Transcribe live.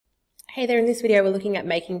Hey there, in this video we're looking at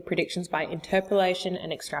making predictions by interpolation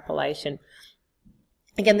and extrapolation.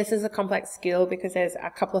 Again, this is a complex skill because there's a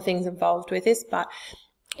couple of things involved with this, but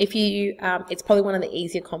if you, it's probably one of the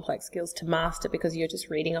easier complex skills to master because you're just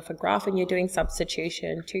reading off a graph and you're doing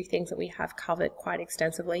substitution, two things that we have covered quite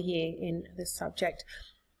extensively here in this subject.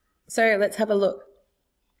 So let's have a look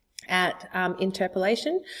at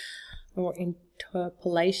interpolation or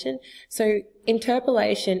interpolation. So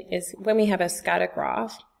interpolation is when we have a scatter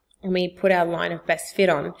graph and we put our line of best fit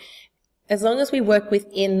on. As long as we work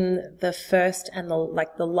within the first and the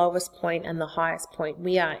lowest point and the highest point,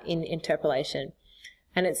 we are in interpolation.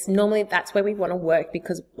 And it's normally, that's where we want to work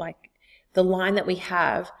because the line that we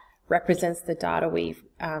have represents the data we've,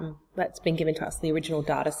 that's been given to us, the original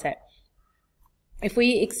data set. If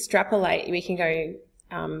we extrapolate, we can go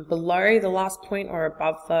below the last point or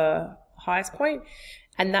above the highest point,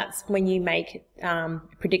 and that's when you make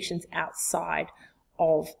predictions outside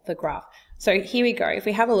of the graph. So here we go. If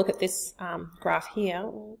we have a look at this graph here,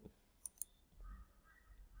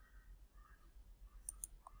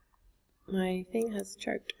 my thing has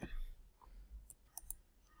choked.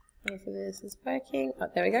 Hopefully this is working. Oh,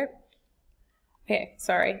 there we go. Okay,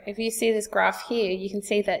 sorry. If you see this graph here, you can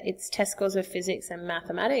see that it's test scores of physics and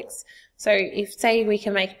mathematics. So if, say, we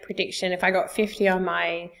can make a prediction, if I got 50 on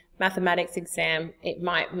my mathematics exam, it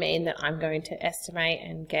might mean that I'm going to estimate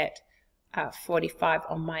and get 45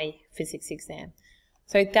 on my physics exam.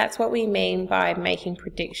 So that's what we mean by making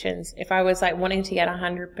predictions. If I was wanting to get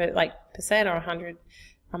 100% or 100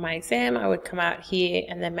 on my exam, I would come out here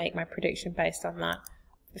and then make my prediction based on that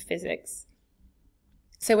for physics.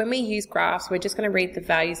 So when we use graphs, we're just going to read the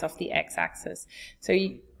values off the x-axis. So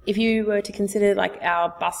if you were to consider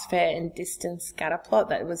our bus fare and distance scatter plot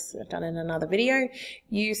that was done in another video,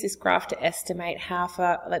 use this graph to estimate how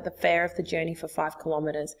far, the fare of the journey for 5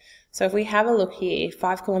 kilometers. So if we have a look here,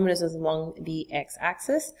 5 kilometers is along the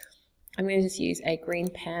x-axis. I'm going to just use a green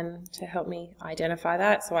pen to help me identify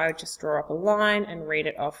that. So I would just draw up a line and read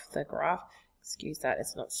it off the graph. Excuse that,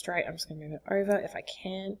 it's not straight. I'm just going to move it over if I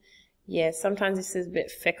can. Yeah, sometimes this is a bit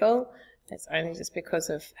fickle. It's only just because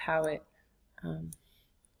of how it,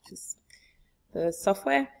 just the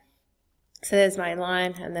software. So there's my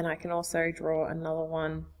line, and then I can also draw another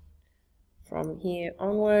one from here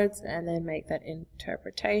onwards and then make that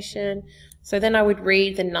interpretation. So then I would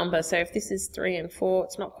read the number. So if this is 3 and 4,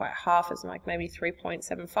 it's not quite half, it's maybe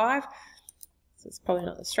 3.75. So it's probably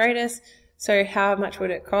not the straightest. So how much would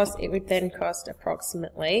it cost? It would then cost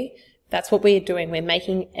approximately, that's what we're doing. We're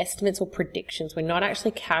making estimates or predictions. We're not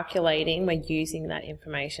actually calculating, we're using that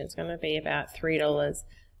information. It's going to be about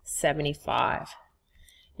 $3.75.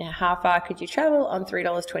 Now, how far could you travel on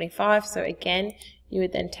 $3.25? So again, you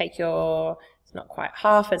would then take your, it's not quite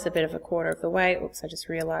half, it's a bit of a quarter of the way. Oops, I just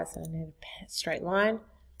realized that I need a straight line.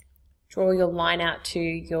 Draw your line out to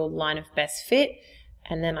your line of best fit,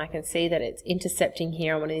 and then I can see that it's intercepting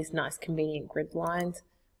here on one of these nice convenient grid lines.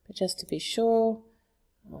 But just to be sure,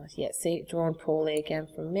 oh, yeah, see it drawn poorly again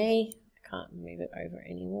from me. I can't move it over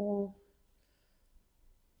anymore.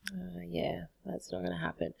 Yeah, that's not going to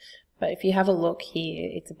happen. But if you have a look here,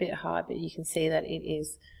 it's a bit hard, but you can see that it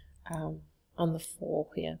is on the 4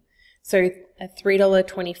 here. So a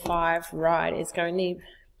 $3.25 ride is going to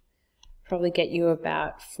probably get you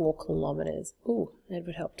about 4 kilometers. Ooh, that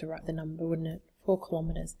would help to write the number, wouldn't it? 4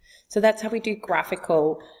 kilometers. So that's how we do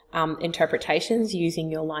graphical interpretations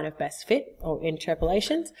using your line of best fit or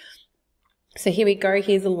interpolations. So here we go.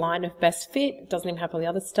 Here's a line of best fit. It doesn't even have all the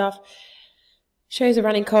other stuff. Shows a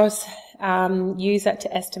running cost. Use that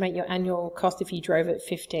to estimate your annual cost if you drove at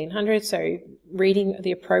 1500. So reading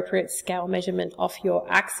the appropriate scale measurement off your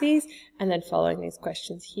axes and then following these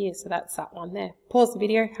questions here. So that's that one there. Pause the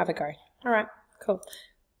video, have a go. All right, cool.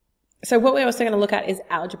 So what we're also going to look at is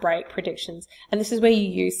algebraic predictions, and this is where you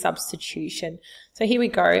use substitution. So here we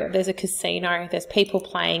go, there's a casino, there's people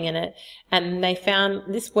playing in it, and they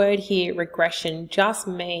found this word here, regression, just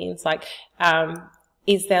means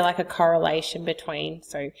is there a correlation between,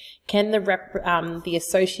 so can the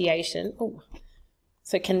association,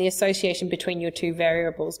 can the association between your two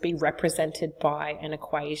variables be represented by an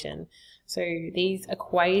equation? So these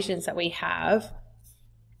equations that we have,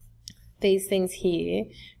 these things here,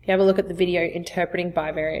 if you have a look at the video interpreting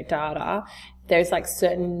bivariate data, there's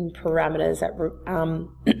certain parameters that,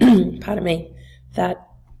 pardon me, that,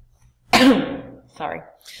 sorry,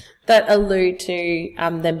 that allude to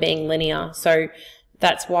them being linear. So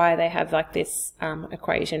that's why they have this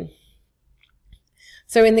equation.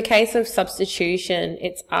 So in the case of substitution,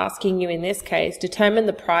 it's asking you in this case, determine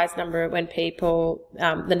the prize number when people,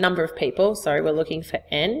 the number of people, sorry, we're looking for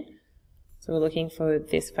n. So we're looking for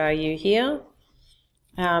this value here.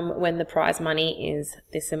 when the prize money is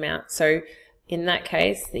this amount. So in that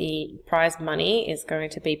case, the prize money is going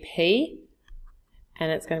to be P,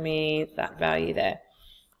 and it's going to be that value there.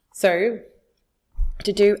 So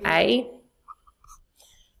to do A,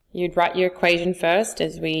 you'd write your equation first,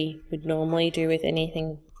 as we would normally do with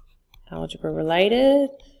anything algebra related,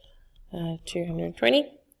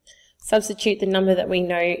 220. Substitute the number that we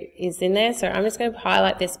know is in there. So I'm just going to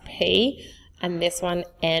highlight this P and this one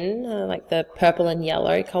N, like the purple and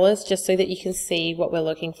yellow colors, just so that you can see what we're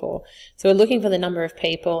looking for. So we're looking for the number of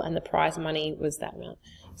people, and the prize money was that amount.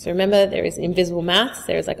 So remember, there is invisible maths.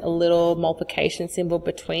 There is like a little multiplication symbol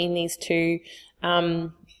between these two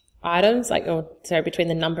items, between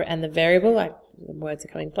the number and the variable. The words are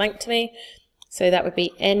coming blank to me. So that would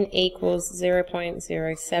be N equals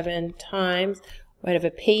 0.07 times whatever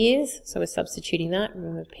P is. So we're substituting that.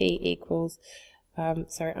 Remember, P equals, I'm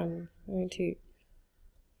going to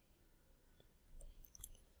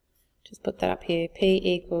just put that up here. P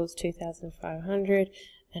equals 2,500,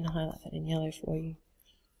 and I'll highlight that in yellow for you.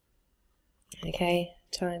 Okay,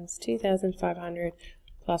 times 2,500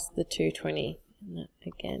 plus the 220. And that,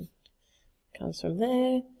 again, comes from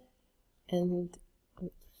there.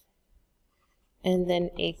 And then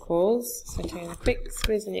equals, so doing a quick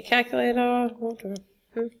squeeze in your calculator.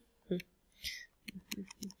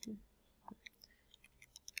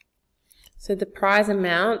 So the prize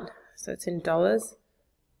amount, so it's in dollars.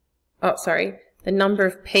 Oh, sorry. The number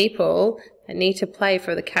of people that need to play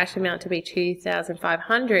for the cash amount to be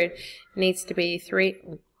 2,500 needs to be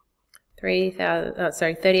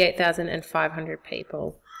 38,500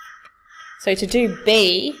 people. So to do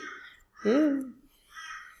B, so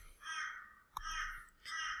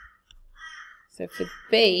for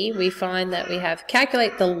B, we find that we have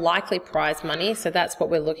calculate the likely prize money. So that's what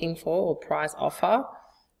we're looking for, or prize offer.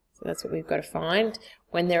 So that's what we've got to find.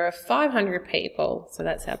 When there are 500 people, so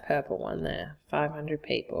that's our purple one there, 500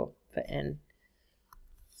 people for N.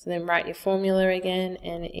 So then write your formula again,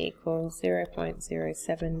 N equals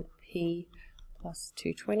 0.07 P plus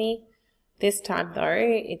 220. This time though,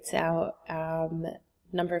 it's our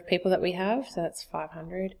number of people that we have, so that's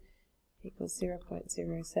 500 equals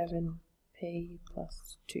 0.07 P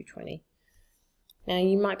plus 220. Now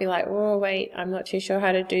you might be like, oh wait, I'm not too sure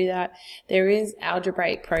how to do that. There is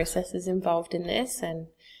algebraic processes involved in this, and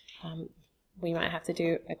we might have to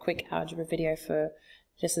do a quick algebra video for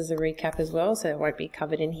just as a recap as well, so it won't be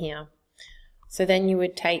covered in here. So then you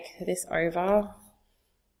would take this over.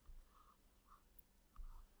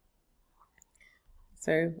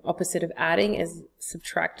 So opposite of adding is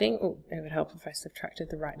subtracting. Oh, it would help if I subtracted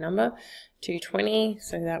the right number. 220,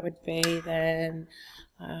 so that would be then,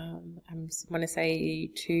 I want to say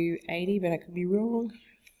 280, but I could be wrong.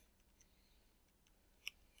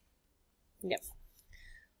 Yep.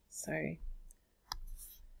 So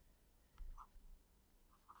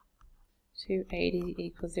 280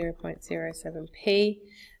 equals 0.07p.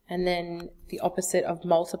 And then the opposite of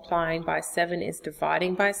multiplying by 7 is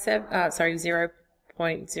dividing by 7,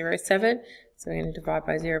 0.07. So we're going to divide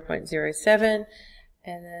by 0.07,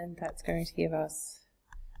 and then that's going to give us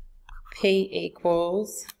P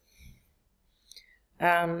equals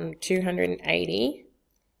 280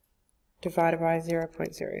 divided by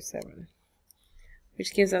 0.07,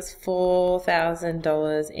 which gives us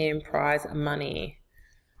 $4,000 in prize money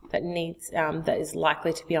that is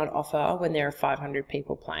likely to be on offer when there are 500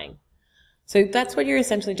 people playing. So that's what you're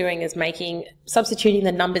essentially doing, is substituting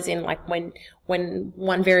the numbers in, like when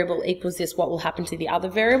one variable equals this, what will happen to the other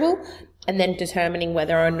variable, and then determining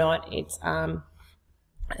whether or not it's done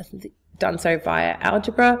so via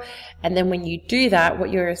algebra. And then when you do that,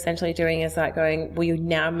 what you're essentially doing is like you're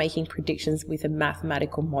now making predictions with a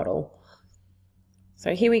mathematical model.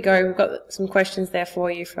 So here we go, we've got some questions there for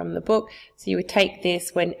you from the book. So you would take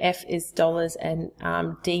this when F is dollars and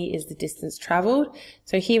D is the distance traveled.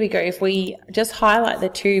 So here we go, if we just highlight the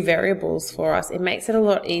two variables for us, it makes it a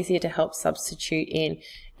lot easier to help substitute in.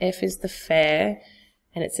 F is the fare,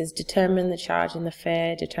 and it says determine the charge in the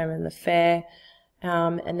fare, determine the fare,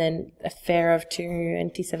 and then a fare of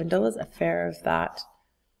 $27, a fare of that.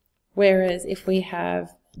 Whereas if we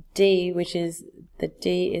have D, which is the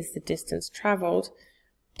D is the distance traveled,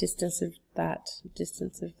 distance of that,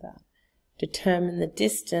 determine the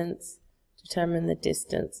distance.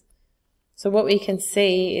 So what we can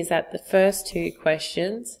see is that the first two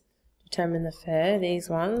questions, determine the fare, these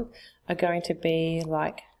ones are going to be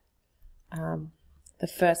like the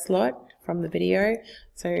first lot from the video.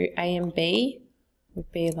 So A and B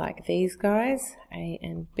would be like these guys, A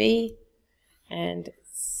and B, and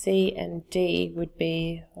C and D would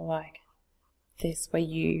be like this, where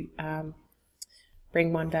you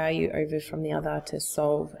bring one value over from the other to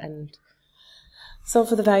solve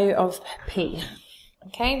for the value of P.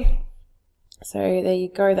 Okay, so there you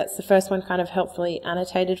go. That's the first one kind of helpfully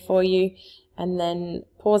annotated for you. And then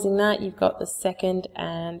pausing that, you've got the second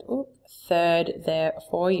and third there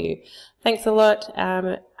for you. Thanks a lot. Have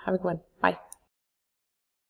a good one. Bye.